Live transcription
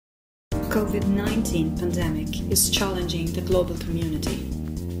Covid-19 pandemic is challenging the global community.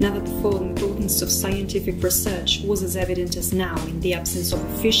 Never before the importance of scientific research was as evident as now in the absence of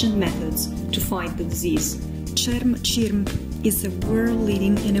efficient methods to fight the disease. CERM is the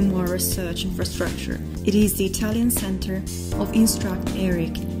world-leading NMR research infrastructure. It is the Italian Center of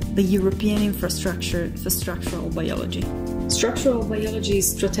Instruct-ERIC, the European infrastructure for structural biology. Structural biology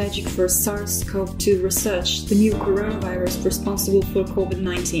is strategic for SARS-CoV-2 research, the new coronavirus responsible for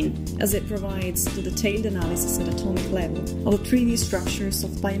Covid-19, as it provides the detailed analysis at atomic level of the 3D structures of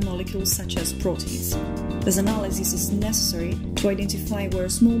biomolecules such as proteins. This analysis is necessary to identify where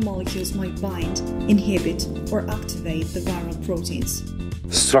small molecules might bind, inhibit, or activate the viral proteins.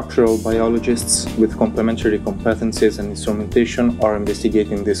 Structural biologists with complementary competencies and instrumentation are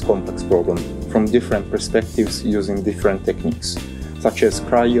investigating this complex problem from different perspectives using different techniques, such as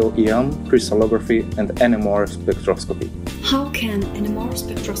cryo-EM, crystallography, and NMR spectroscopy. How can NMR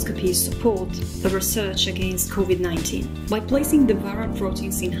spectroscopy support the research against Covid-19? By placing the viral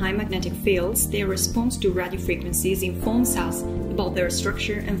proteins in high magnetic fields, their response to radio frequencies informs us about their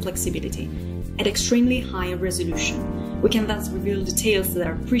structure and flexibility at extremely high resolution. We can thus reveal details that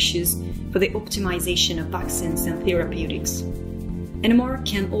are precious for the optimization of vaccines and therapeutics. NMR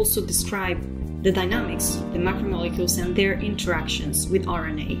can also describe the dynamics of the macromolecules and their interactions with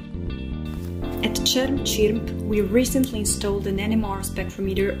RNA. At CERM, we recently installed an NMR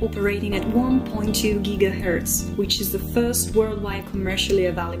spectrometer operating at 1.2 GHz, which is the first worldwide commercially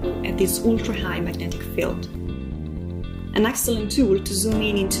available at this ultra-high magnetic field. An excellent tool to zoom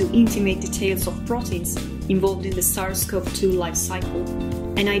in into intimate details of proteins involved in the SARS-CoV-2 life cycle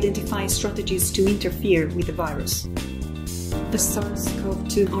and identify strategies to interfere with the virus. The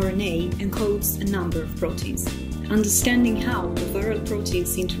SARS-CoV-2 RNA encodes a number of proteins. Understanding how the viral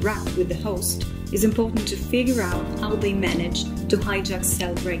proteins interact with the host is important to figure out how they manage to hijack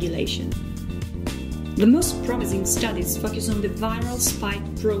cell regulation. The most promising studies focus on the viral spike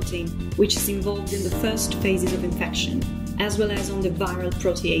protein, which is involved in the first phases of infection, as well as on the viral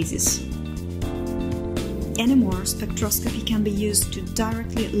proteases. NMR spectroscopy can be used to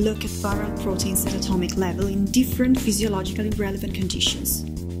directly look at viral proteins at atomic level in different physiologically relevant conditions.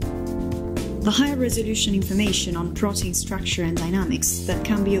 The high resolution information on protein structure and dynamics that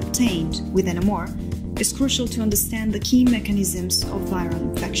can be obtained with NMR is crucial to understand the key mechanisms of viral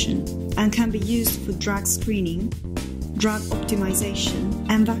infection and can be used for drug screening, drug optimization,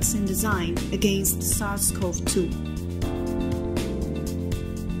 and vaccine design against SARS-CoV-2.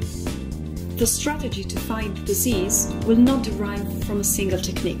 The strategy to fight the disease will not derive from a single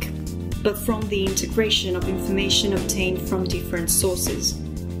technique, but from the integration of information obtained from different sources.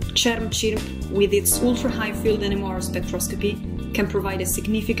 CERM, with its ultra-high field NMR spectroscopy, can provide a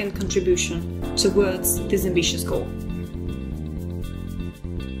significant contribution towards this ambitious goal.